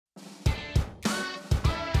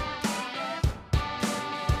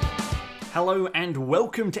Hello and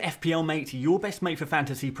welcome to FPL Mate, your best mate for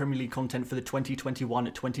fantasy Premier League content for the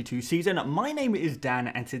 2021-22 season. My name is Dan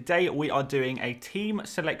and today we are doing a team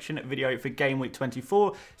selection video for Game Week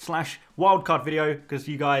 24 / wildcard video because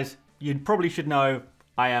you probably should know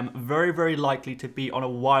I am very likely to be on a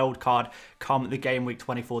wild card come the Game Week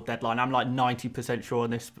 24 deadline. I'm like 90% sure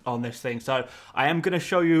on this thing. So I am going to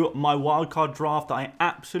show you my wild card draft that I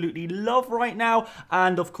absolutely love right now.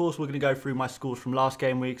 And of course, we're going to go through my scores from last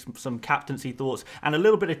game week, some captaincy thoughts, and a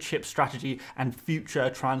little bit of chip strategy and future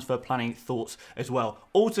transfer planning thoughts as well.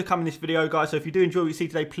 All to come in this video, guys. So if you do enjoy what you see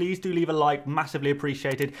today, please do leave a like, massively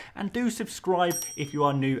appreciated. And do subscribe if you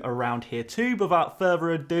are new around here too. But without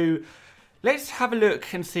further ado, let's have a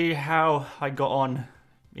look and see how I got on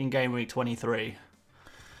in Game Week 23.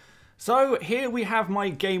 So here we have my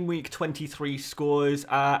Game Week 23 scores.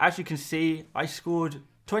 As you can see, I scored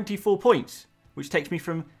 24 points, which takes me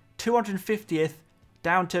from 250th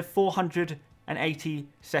down to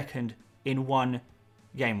 482nd in one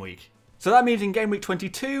game week. So that means in Game Week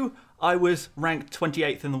 22, I was ranked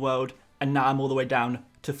 28th in the world, and now I'm all the way down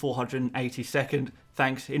to 482nd.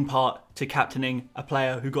 Thanks in part to captaining a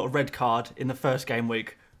player who got a red card in the first game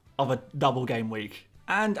week of a double game week.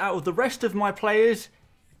 And out of the rest of my players,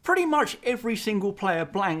 pretty much every single player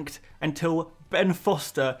blanked until Ben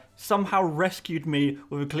Foster somehow rescued me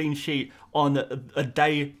with a clean sheet on a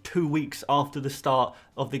day 2 weeks after the start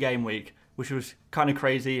of the game week, which was kind of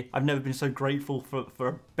crazy. I've never been so grateful for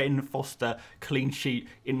a Ben Foster clean sheet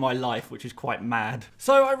in my life, which is quite mad.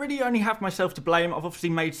 So I really only have myself to blame. I've obviously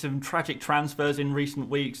made some tragic transfers in recent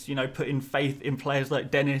weeks, you know, putting faith in players like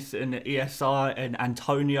Dennis and ESR and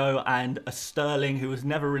Antonio and a Sterling, who was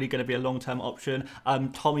never really going to be a long-term option.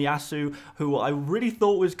 Tomiyasu, who I really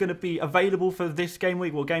thought was going to be available for this game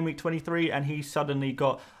week, well, Game Week 23, and he suddenly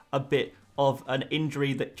got a bit of an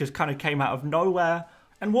injury that just kind of came out of nowhere.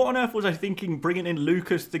 And what on earth was I thinking bringing in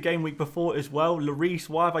Lucas the game week before as well? Lloris,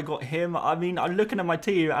 why have I got him? I mean, I'm looking at my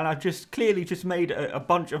team and I've just clearly made a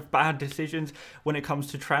bunch of bad decisions when it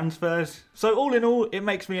comes to transfers. So all in all, it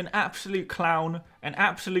makes me an absolute clown, an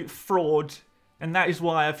absolute fraud. And that is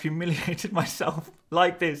why I've humiliated myself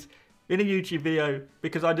like this in a YouTube video,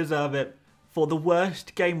 because I deserve it, for the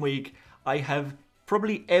worst game week I have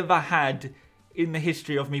probably ever had in the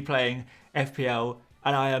history of me playing FPL.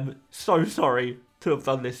 And I am so sorry to have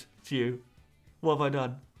done this to you. What have I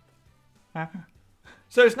done?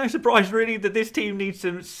 So it's no surprise really that this team needs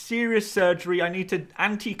some serious surgery. I need to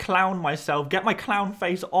anti-clown myself, get my clown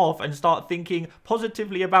face off and start thinking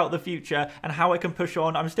positively about the future and how I can push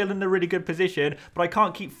on. I'm still in a really good position, but I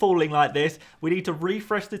can't keep falling like this. We need to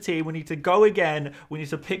refresh the team. We need to go again. We need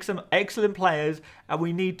to pick some excellent players and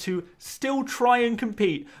we need to still try and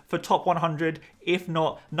compete for top 100, if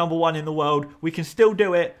not #1 in the world. We can still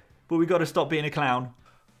do it, but we got to stop being a clown.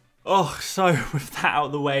 Oh, so with that out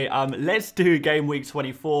of the way, let's do Game Week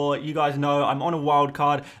 24. You guys know I'm on a wild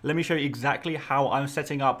card. Let me show you exactly how I'm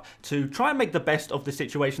setting up to try and make the best of the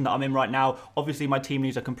situation that I'm in right now. Obviously, my team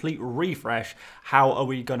needs a complete refresh. How are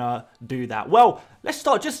we gonna do that? Well, let's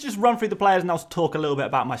start. Just run through the players and I'll talk a little bit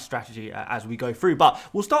about my strategy as we go through. But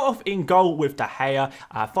we'll start off in goal with De Gea,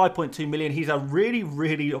 5.2 million. He's a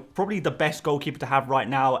really, probably the best goalkeeper to have right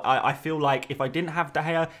now. I feel like if I didn't have De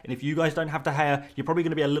Gea, and if you guys don't have De Gea, you're probably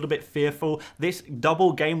going to be a little bit fearful. This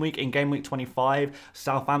double game week in Game Week 25,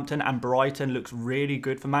 Southampton and Brighton looks really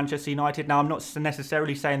good for Manchester United. Now, I'm not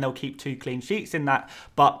necessarily saying they'll keep 2 clean sheets in that,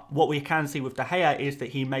 but what we can see with De Gea is that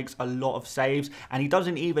he makes a lot of saves, and he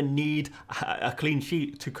doesn't even need a clean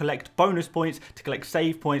sheet to collect bonus points, to collect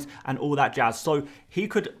save points, and all that jazz. So he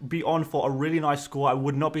could be on for a really nice score. I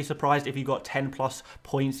would not be surprised if he got 10+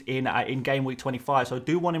 points in Game Week 25. So I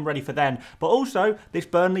do want him ready for then. But also, this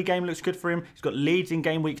Burnley game looks good for him. He's got Leeds in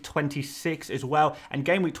Game Week 26 as well, and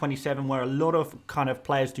Game Week 27, where a lot of kind of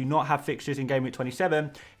players do not have fixtures in Game Week 27.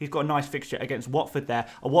 He's got a nice fixture against Watford there.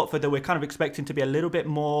 A Watford that we're kind of expecting to be a little bit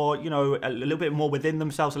more, you know, a little bit more within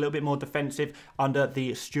themselves, a little bit more defensive under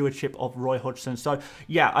the stewardship of Roy Hodgson. So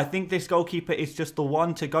yeah, I think this goalkeeper is just the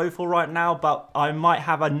one to go for right now, but I might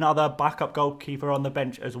have another backup goalkeeper on the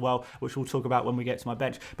bench as well, which we'll talk about when we get to my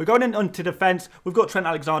bench. But going into defence, we've got Trent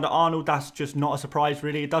Alexander-Arnold. That's just not a surprise,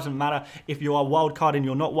 really. It doesn't matter if you are wildcarding,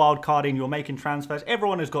 you're not wildcarding, you're making transfers.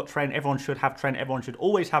 Everyone has got Trent. Everyone should have Trent. Everyone should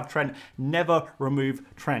always have Trent. Never remove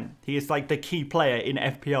Trent. He is like the key player in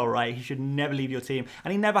FPL, right? He should never leave your team,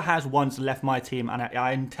 and he never has once left my team, and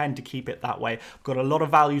I intend to keep it that way. I've got a lot of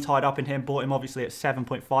value tied up in him. Bought him obviously at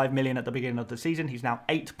 7.5 million at the beginning of the season. He's now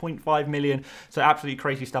 8.5 million. So absolutely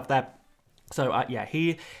crazy stuff there. So yeah,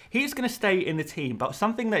 he's going to stay in the team. But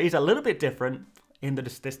something that is a little bit different in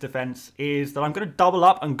this defense is that I'm going to double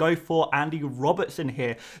up and go for Andy Robertson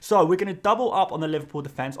here. So we're going to double up on the Liverpool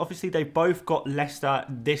defense. Obviously, they've both got Leicester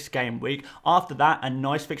this game week. After that, a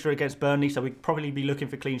nice fixture against Burnley, so we'd probably be looking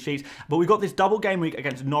for clean sheets. But we've got this double game week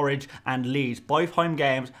against Norwich and Leeds, both home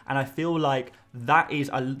games, and I feel like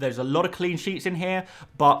there's a lot of clean sheets in here.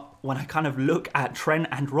 But when I kind of look at Trent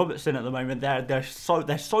and Robertson at the moment, they're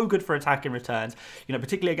so good for attacking returns. You know,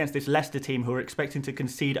 particularly against this Leicester team who are expecting to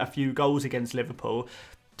concede a few goals against Liverpool.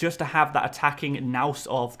 Just to have that attacking nous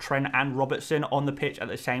of Trent and Robertson on the pitch at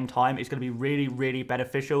the same time is going to be really, really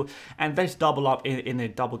beneficial. And this double up in the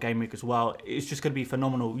double game week as well, it's just going to be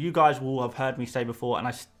phenomenal. You guys will have heard me say before, and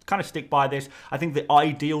I kind of stick by this. I think the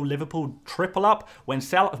ideal Liverpool triple up, when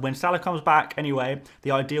Salah comes back anyway, the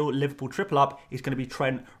ideal Liverpool triple up is going to be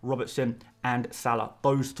Trent, Robertson and Salah.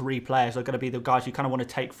 Those three players are going to be the guys you kind of want to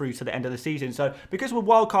take through to the end of the season. So because we're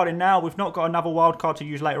wildcarding now, we've not got another wildcard to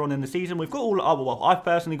use later on in the season. We've got all, well, I've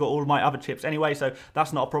personally got all of my other chips anyway, so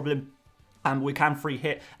that's not a problem. And we can free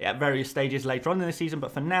hit at various stages later on in the season,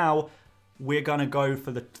 but for now, we're going to go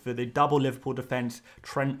for the double Liverpool defence,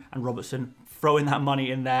 Trent and Robertson, throwing that money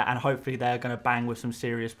in there, and hopefully they're going to bang with some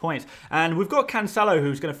serious points. And we've got Cancelo,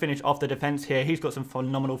 who's going to finish off the defence here. He's got some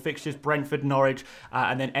phenomenal fixtures, Brentford, Norwich,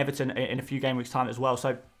 and then Everton in a few game weeks' time as well.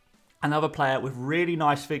 So another player with really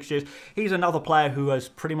nice fixtures. He's another player who has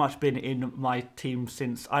pretty much been in my team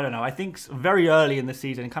since, I don't know, I think very early in the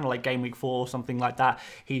season, kind of like game week 4 or something like that.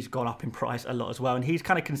 He's gone up in price a lot as well, and he's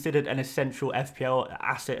kind of considered an essential FPL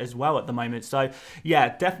asset as well at the moment. So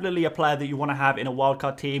yeah, definitely a player that you want to have in a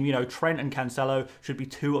wildcard team. You know, Trent and Cancelo should be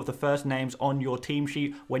two of the first names on your team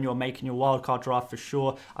sheet when you're making your wildcard draft for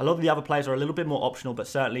sure. A lot of the other players are a little bit more optional, but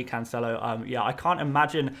certainly Cancelo, yeah, I can't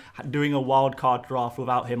imagine doing a wildcard draft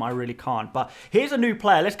without him. I really can't. But here's a new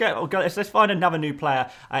player. Let's find another new player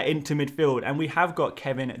into midfield, and we have got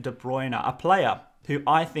Kevin De Bruyne, a player who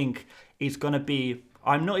I think is going to be,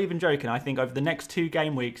 I'm not even joking, I think over the next 2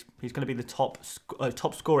 game weeks he's going to be the top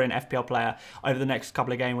scoring FPL player over the next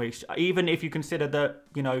couple of game weeks. Even if you consider that,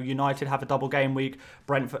 you know, United have a double game week,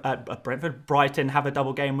 Brighton have a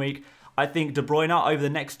double game week, I think De Bruyne over the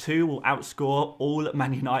next 2 will outscore all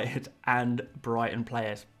Man United and Brighton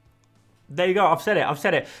players. There you go, I've said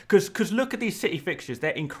it. Because look at these City fixtures,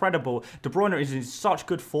 they're incredible. De Bruyne is in such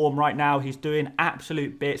good form right now. He's doing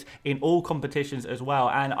absolute bits in all competitions as well.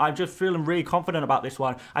 And I'm just feeling really confident about this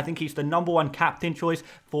one. I think he's the #1 captain choice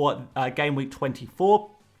for game week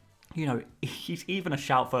 24. You know, he's even a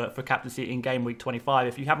shout for captaincy in game week 25.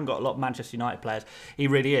 If you haven't got a lot of Manchester United players, he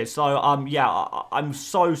really is. So, yeah, I'm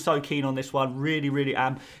so keen on this one. Really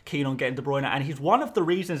am keen on getting De Bruyne. And he's one of the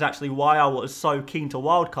reasons, actually, why I was so keen to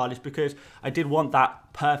wildcard is because I did want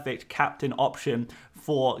that perfect captain option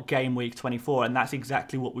for game week 24, and that's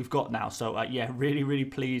exactly what we've got now. So yeah, really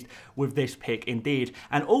pleased with this pick indeed.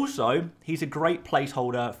 And also, he's a great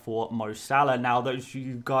placeholder for Mo Salah. Now, those of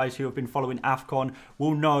you guys who have been following AFCON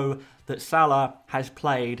will know that Salah has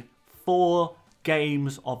played 4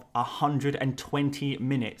 games of 120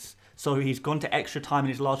 minutes. So he's gone to extra time in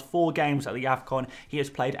his last 4 games at the AFCON. He has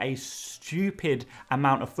played a stupid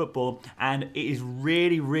amount of football, and it is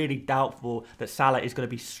really doubtful that Salah is going to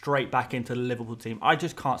be straight back into the Liverpool team. I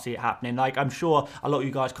just can't see it happening. Like, I'm sure a lot of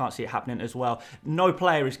you guys can't see it happening as well. No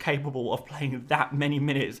player is capable of playing that many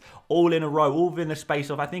minutes all in a row, all within the space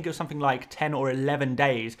of, I think it was something like 10 or 11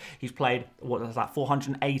 days. He's played, what was that,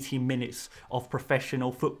 480 minutes of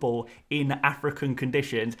professional football in African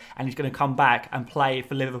conditions, and he's going to come back and play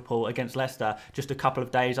for Liverpool against Leicester just a couple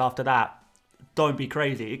of days after that. Don't be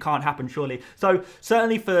crazy. It can't happen, surely. So,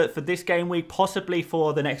 certainly for this game week, possibly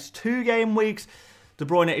for the next 2 game weeks, De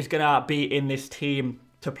Bruyne is going to be in this team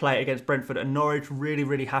to play against Brentford and Norwich.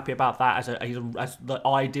 Really happy about that as the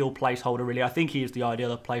ideal placeholder, really. I think he is the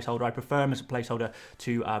ideal placeholder. I prefer him as a placeholder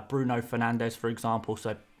to Bruno Fernandes, for example.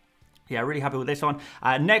 So, yeah, really happy with this one.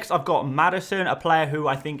 Next, I've got Maddison, a player who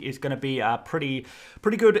I think is going to be pretty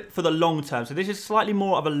good for the long term. So this is slightly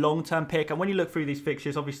more of a long-term pick. And when you look through these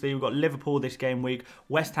fixtures, obviously, we've got Liverpool this game week,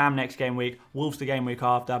 West Ham next game week, Wolves the game week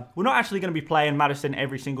after. We're not actually going to be playing Maddison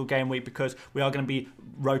every single game week because we are going to be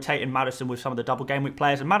rotating Maddison with some of the double game week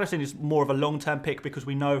players. And Maddison is more of a long-term pick because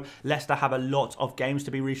we know Leicester have a lot of games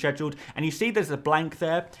to be rescheduled. And you see there's a blank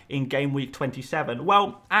there in game week 27.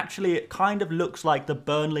 Well, actually, it kind of looks like the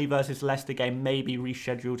Burnley versus Leicester game may be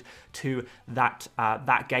rescheduled to that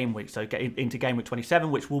game week, so get into game week 27,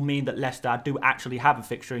 which will mean that Leicester do actually have a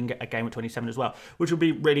fixture in game week 27 as well, which will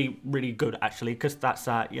be really good actually, because that's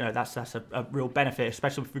you know, that's a real benefit,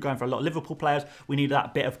 especially if we're going for a lot of Liverpool players. We need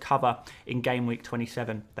that bit of cover in game week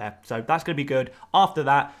 27 there, so that's going to be good. After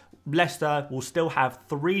that, Leicester will still have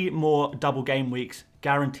 3 more double game weeks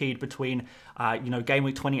guaranteed between, game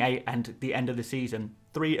week 28 and the end of the season.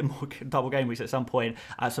 3 more double game weeks at some point.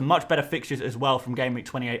 Some much better fixtures as well from game week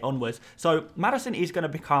 28 onwards. So Maddison is going to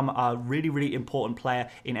become a really, really important player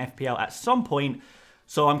in FPL at some point.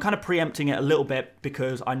 So I'm kind of preempting it a little bit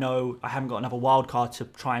because I know I haven't got another wild card to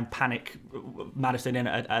try and panic Maddison in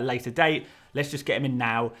at a later date. Let's just get him in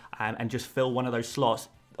now and just fill one of those slots.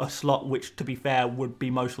 A slot which, to be fair, would be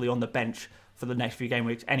mostly on the bench for the next few game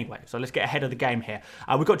weeks anyway. So let's get ahead of the game here.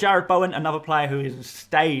 We've got Jarrod Bowen, another player who has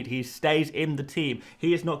stayed. He stays in the team.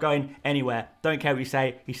 He is not going anywhere. Don't care what you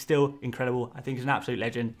say. He's still incredible. I think he's an absolute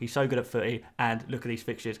legend. He's so good at footy. And look at these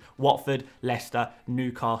fixtures. Watford, Leicester,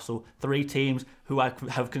 Newcastle. 3 teams who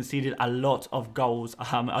have conceded a lot of goals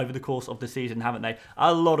over the course of the season, haven't they?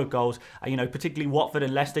 A lot of goals. Particularly Watford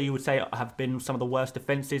and Leicester, you would say, have been some of the worst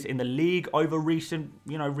defences in the league over recent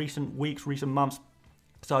weeks, recent months.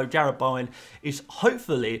 So Jarrod Bowen is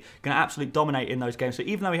hopefully going to absolutely dominate in those games. So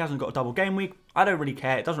even though he hasn't got a double game week, I don't really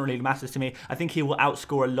care. It doesn't really matter to me. I think he will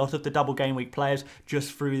outscore a lot of the double game week players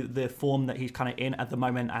just through the form that he's kind of in at the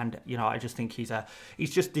moment. And, I just think he's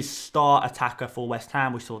just this star attacker for West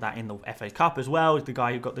Ham. We saw that in the FA Cup as well. He's the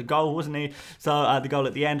guy who got the goal, wasn't he? So the goal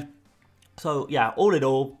at the end. So, yeah, all in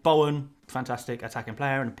all, Bowen, fantastic attacking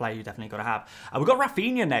player and a player you definitely got to have. We've got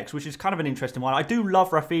Rafinha next, which is kind of an interesting one. I do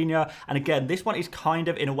love Rafinha, and again, this one is kind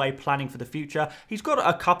of in a way planning for the future. He's got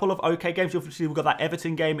a couple of okay games. Obviously, we've got that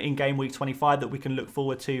Everton game in game week 25 that we can look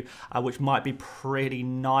forward to, which might be pretty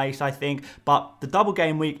nice, I think. But the double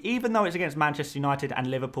game week, even though it's against Manchester United and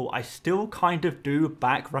Liverpool, I still kind of do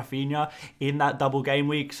back Rafinha in that double game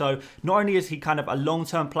week. So not only is he kind of a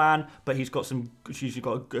long-term plan, but he's got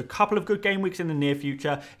a couple of good game weeks in the near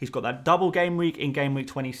future. He's got that double game week in game week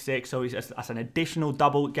 26, so that's an additional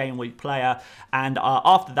double game week player. And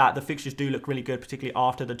after that, the fixtures do look really good, particularly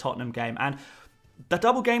after the Tottenham game. And the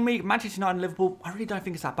double game week, Manchester United and Liverpool, I really don't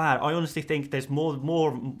think it's that bad. I honestly think there's more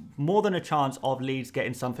than a chance of Leeds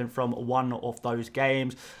getting something from one of those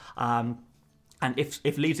games. And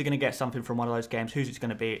if Leeds are going to get something from one of those games, who's it going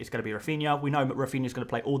to be? It's going to be Rafinha. We know Rafinha's going to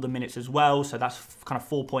play all the minutes as well, so that's kind of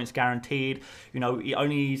 4 points guaranteed. He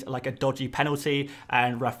only needs like a dodgy penalty,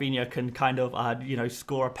 and Rafinha can kind of,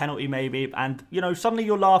 score a penalty maybe. And, suddenly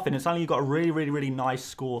you're laughing, and suddenly you've got a really, really, really nice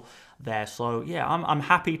score there. So, yeah, I'm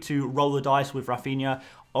happy to roll the dice with Rafinha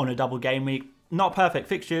on a double game week. Not perfect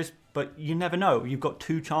fixtures, but you never know. You've got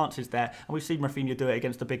 2 chances there. And we've seen Rafinha do it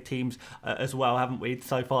against the big teams as well, haven't we,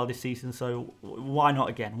 so far this season? So why not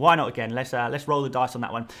again? Why not again? Let's roll the dice on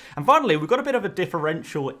that one. And finally, we've got a bit of a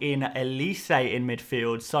differential in Elise in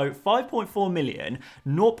midfield. So 5.4 million,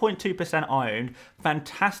 0.2% owned,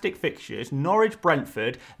 fantastic fixtures. Norwich,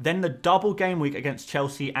 Brentford, then the double game week against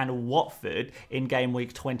Chelsea and Watford in game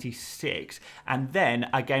week 26. And then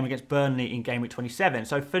a game against Burnley in game week 27.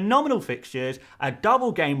 So phenomenal fixtures, a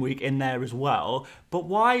double game week in there as well. But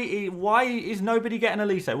why is nobody getting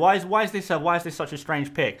Elise? Why is this such a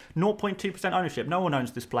strange pick? 0.2% ownership. No one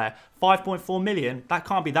owns this player. 5.4 million. That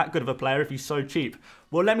can't be that good of a player if he's so cheap.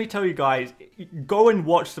 Well, let me tell you guys, go and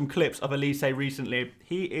watch some clips of Elise recently.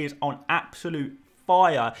 He is on absolute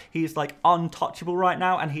fire. He is like untouchable right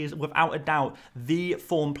now, and he is without a doubt the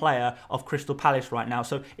form player of Crystal Palace right now.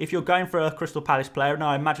 So if you're going for a Crystal Palace player, now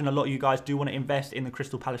I imagine a lot of you guys do want to invest in the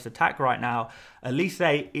Crystal Palace attack right now. Elise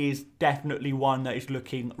is definitely one that is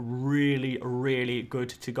looking really, really good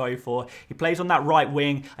to go for. He plays on that right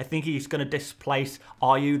wing. I think he's going to displace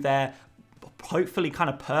Ayew there, hopefully kind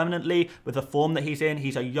of permanently with the form that he's in.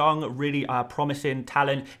 He's a young, really promising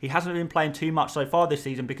talent. He hasn't been playing too much so far this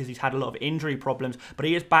season because he's had a lot of injury problems, but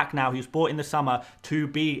he is back now. He was bought in the summer to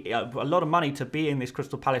be a lot of money to be in this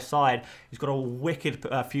Crystal Palace side. He's got a wicked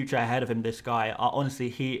future ahead of him, this guy. Honestly,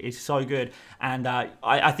 he is so good, and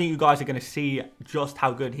I think you guys are going to see just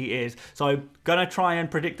how good he is. So going to try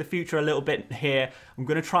and predict the future a little bit here. I'm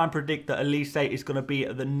going to try and predict that Elise is going to be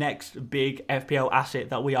the next big FPL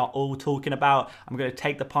asset that we are all talking about. I'm going to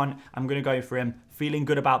take the punt. I'm going to go for him. Feeling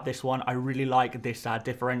good about this one. I really like this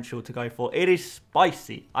differential to go for. It is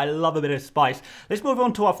spicy. I love a bit of spice. Let's move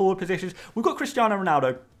on to our forward positions. We've got Cristiano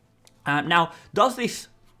Ronaldo. Now, does this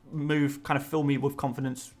move kind of fill me with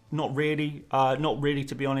confidence? Not really. Not really,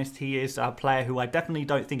 to be honest. He is a player who I definitely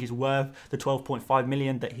don't think is worth the 12.5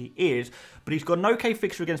 million that he is. But he's got an okay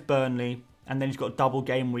fixture against Burnley, and then he's got a double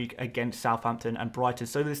game week against Southampton and Brighton.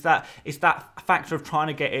 So it's that factor of trying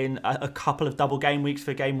to get in a couple of double game weeks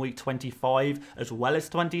for game week 25 as well as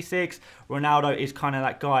 26. Ronaldo is kind of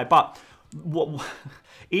that guy. But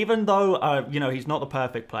even though he's not the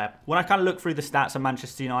perfect player, when I kind of look through the stats of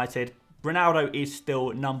Manchester United, Ronaldo is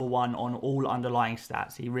still #1 on all underlying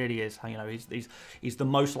stats. He really is. You know, he's the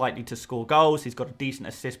most likely to score goals. He's got a decent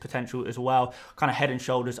assist potential as well, kind of head and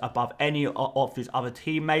shoulders above any of his other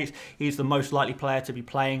teammates. He's the most likely player to be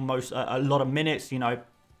playing a lot of minutes. You know,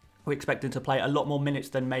 we expect him to play a lot more minutes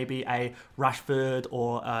than maybe a Rashford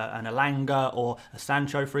or an Elanga or a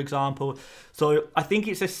Sancho, for example. So I think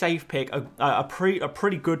it's a safe pick, a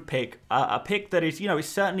pretty good pick, a pick that is, you know, is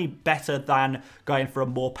certainly better than going for a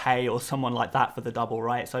more pay or someone like that for the double,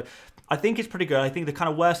 right? So I think it's pretty good. I think the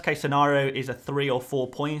kind of worst case scenario is a 3 or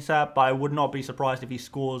 4 pointer, but I would not be surprised if he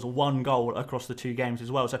scores 1 goal across the 2 games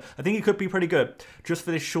as well. So I think it could be pretty good just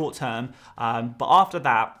for this short term. But after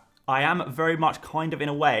that, I am very much kind of in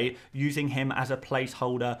a way using him as a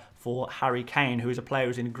placeholder for Harry Kane, who is a player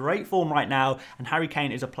who's in great form right now, and Harry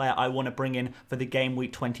Kane is a player I want to bring in for the Game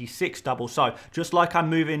Week 26 double. So just like I'm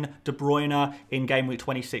moving De Bruyne in Game Week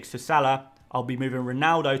 26 to Salah, I'll be moving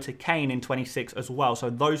Ronaldo to Kane in 26 as well. So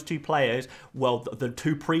those 2 players, well, the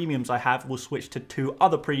 2 premiums I have will switch to 2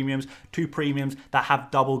 other premiums, 2 premiums that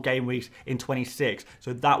have double game weeks in 26.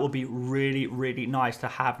 So that will be really, really nice to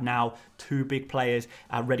have now 2 big players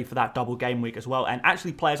ready for that double game week as well. And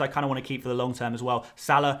actually players I kind of want to keep for the long term as well.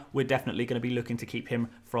 Salah, we're definitely going to be looking to keep him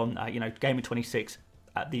from, you know, Game Week 26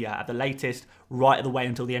 at the latest, right at the way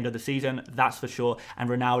until the end of the season. That's for sure. And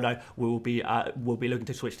Ronaldo will be looking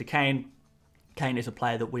to switch to Kane. Kane is a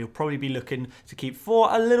player that we'll probably be looking to keep for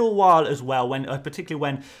a little while as well, particularly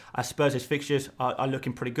when Spurs' fixtures are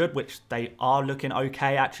looking pretty good, which they are looking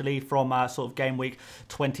okay actually from sort of game week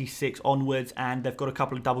 26 onwards, and they've got a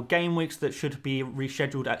couple of double game weeks that should be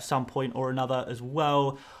rescheduled at some point or another as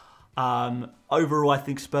well. Overall, I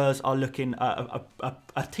think Spurs are looking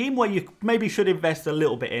a team where you maybe should invest a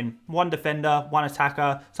little bit in. 1 defender, 1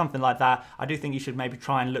 attacker, something like that. I do think you should maybe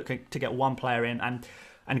try and look to get 1 player in, and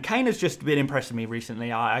Kane has just been impressing me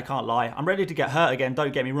recently. I can't lie. I'm ready to get hurt again.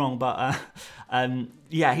 Don't get me wrong, but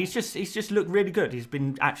yeah, he's just looked really good. He's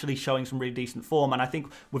been actually showing some really decent form, and I think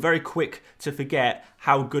we're very quick to forget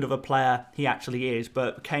how good of a player he actually is.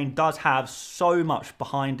 But Kane does have so much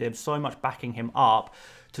behind him, so much backing him up,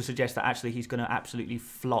 to suggest that actually he's going to absolutely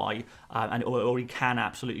fly, or he can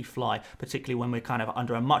absolutely fly, particularly when we're kind of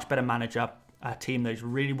under a much better manager, a team that is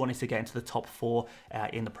really wanting to get into the top 4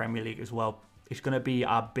 in the Premier League as well. It's going to be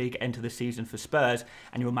a big end to the season for Spurs,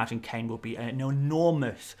 and you imagine Kane will be an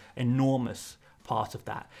enormous part of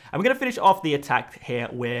that. And we're going to finish off the attack here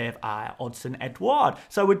with Odsonne Edouard.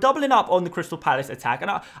 So we're doubling up on the Crystal Palace attack,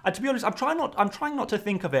 and to be honest, I'm trying not to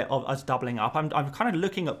think of it as doubling up. I'm kind of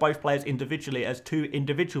looking at both players individually as 2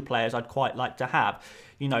 individual players I'd quite like to have.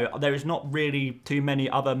 You know, there is not really too many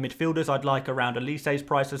other midfielders I'd like around Elise's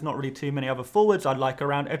price. There's not really too many other forwards I'd like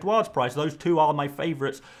around Edouard's price. Those 2 are my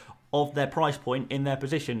favourites of their price point in their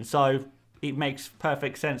position. So it makes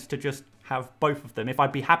perfect sense to just have both of them. If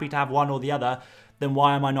I'd be happy to have one or the other, then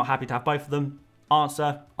why am I not happy to have both of them?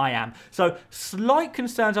 Answer, I am. So slight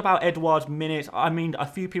concerns about Edouard's minutes. I mean, a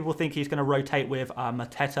few people think he's going to rotate with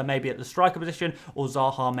Mateta maybe at the striker position, or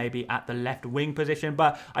Zaha maybe at the left wing position.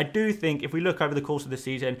 But I do think if we look over the course of the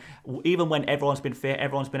season, even when everyone's been fit,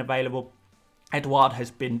 everyone's been available, Edouard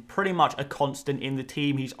has been pretty much a constant in the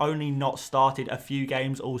team. He's only not started a few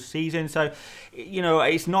games all season. So, you know,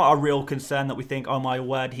 it's not a real concern that we think, oh my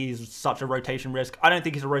word, he's such a rotation risk. I don't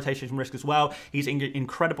think he's a rotation risk as well. He's in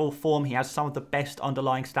incredible form. He has some of the best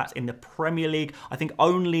underlying stats in the Premier League. I think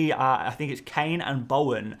only, I think it's Kane and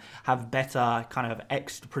Bowen have better kind of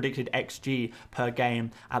predicted XG per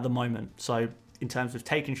game at the moment. So, in terms of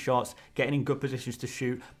taking shots, getting in good positions to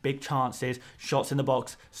shoot, big chances, shots in the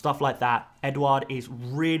box, stuff like that. Edouard is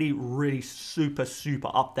really, really super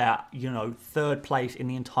up there, you know, 3rd place in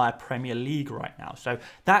the entire Premier League right now. So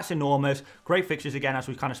that's enormous. Great fixtures again, as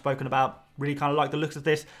we've kind of spoken about. Really kind of like the looks of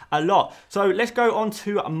this a lot. So let's go on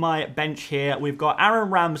to my bench here. We've got Aaron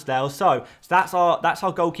Ramsdale. So that's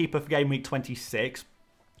our goalkeeper for Game Week 26.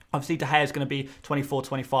 Obviously, De Gea is going to be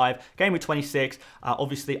 24-25. Game week 26,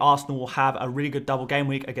 obviously, Arsenal will have a really good double game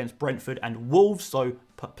week against Brentford and Wolves. So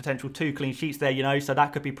potential 2 clean sheets there, you know, so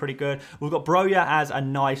that could be pretty good. We've got Broja as a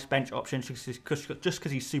nice bench option just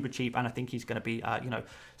because he's super cheap, and I think he's going to be, you know,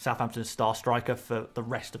 Southampton's star striker for the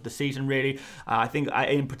rest of the season, really. I think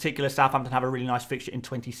in particular, Southampton have a really nice fixture in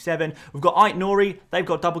 27. We've got Ait Nouri. They've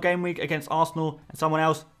got double game week against Arsenal and someone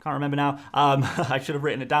else. Can't remember now. I should have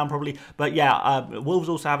written it down probably. But yeah, Wolves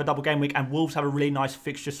also have a double game week, and Wolves have a really nice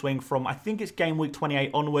fixture swing from, I think it's game week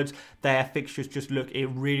 28 onwards. Their fixtures just look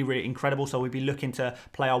really incredible. So we'd be looking to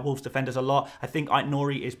play our Wolves defenders a lot. I think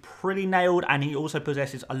Aït-Nouri is pretty nailed, and he also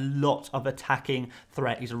possesses a lot of attacking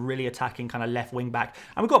threat. He's a really attacking kind of left wing back.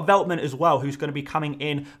 And we've got Veltman as well, who's going to be coming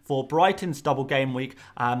in for Brighton's double game week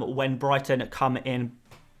when Brighton come in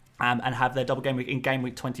and have their double game week in game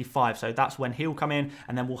week 25. So that's when he'll come in,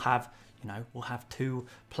 and then we'll have, you know, we'll have two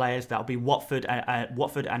players. That'll be Watford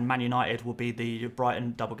and Man United will be the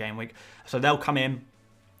Brighton double game week. So they'll come in,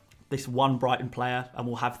 this one Brighton player, and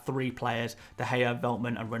we'll have three players, De Gea,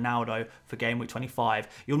 Veltman and Ronaldo for game week 25.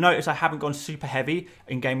 You'll notice I haven't gone super heavy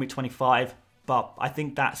in game week 25, but I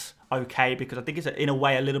think that's okay, because I think it's in a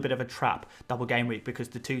way a little bit of a trap double game week, because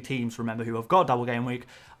the two teams, remember, who have got double game week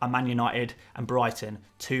are Man United and Brighton,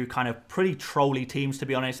 two kind of pretty trolly teams, to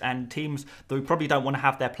be honest, and teams that we probably don't want to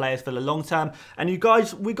have their players for the long term. And you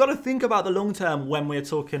guys, we've got to think about the long term when we're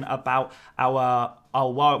talking about our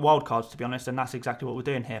wildcards, to be honest, and that's exactly what we're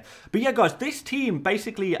doing here. But yeah, guys, this team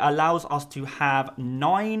basically allows us to have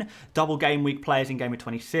 9 double game week players in game week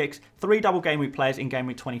 26, 3 double game week players in game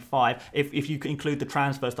week 25, if you include the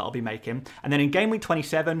transfers that I'll be making. And then in game week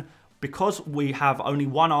 27, because we have only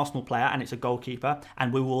one Arsenal player and it's a goalkeeper,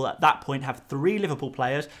 and we will at that point have 3 Liverpool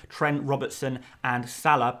players, Trent, Robertson and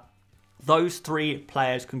Salah. Those 3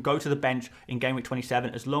 players can go to the bench in game week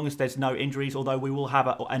 27 as long as there's no injuries, although we will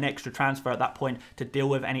have an extra transfer at that point to deal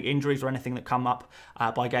with any injuries or anything that come up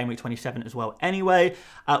by game week 27 as well. Anyway,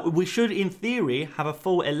 we should in theory have a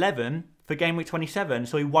full 11 for game week 27,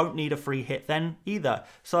 so we won't need a free hit then either.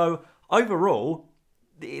 So overall,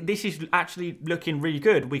 this is actually looking really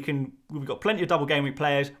good. We've got plenty of double game week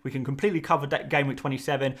players. We can completely cover game week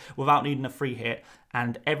 27 without needing a free hit,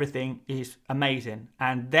 and everything is amazing.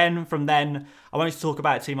 And then from then, I won't talk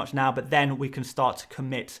about it too much now, but then we can start to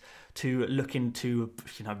commit to looking to,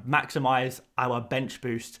 you know, maximize our bench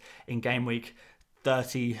boost in game week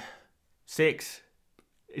 36.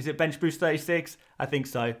 Is it bench boost 36? I think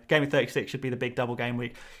so. Game week 36 should be the big double game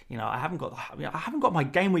week. You know, I haven't got my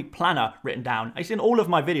game week planner written down. It's in all of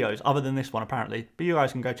my videos, other than this one apparently. But you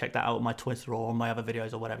guys can go check that out on my Twitter or on my other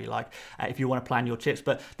videos or whatever you like, if you want to plan your chips.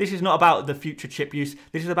 But this is not about the future chip use.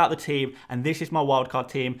 This is about the team, and this is my wildcard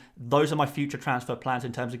team. Those are my future transfer plans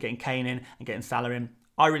in terms of getting Kane in and getting Salah in.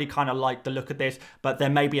 I really kind of like the look of this, but there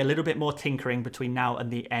may be a little bit more tinkering between now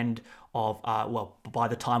and the end of, well, by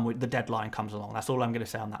the time the deadline comes along. That's all I'm going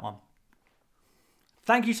to say on that one.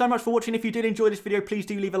 Thank you so much for watching. If you did enjoy this video, please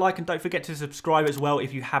do leave a like, and don't forget to subscribe as well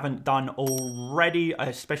if you haven't done already.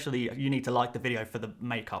 Especially, you need to like the video for the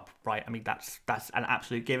makeup, right? I mean, that's an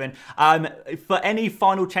absolute given. For any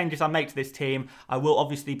final changes I make to this team, I will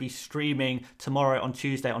obviously be streaming tomorrow on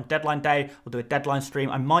Tuesday on deadline day. We'll do a deadline stream.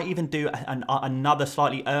 I might even do another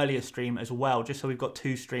slightly earlier stream as well, just so we've got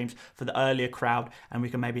 2 streams for the earlier crowd, and we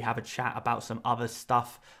can maybe have a chat about some other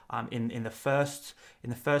stuff in the first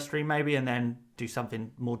stream maybe, and then do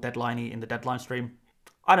something more deadline-y in the deadline stream.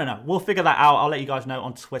 I don't know. We'll figure that out. I'll let you guys know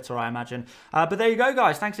on Twitter, I imagine. But there you go,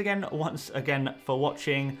 guys. Thanks again, once again, for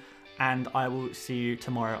watching, and I will see you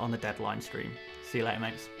tomorrow on the deadline stream. See you later,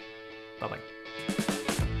 mates. Bye-bye.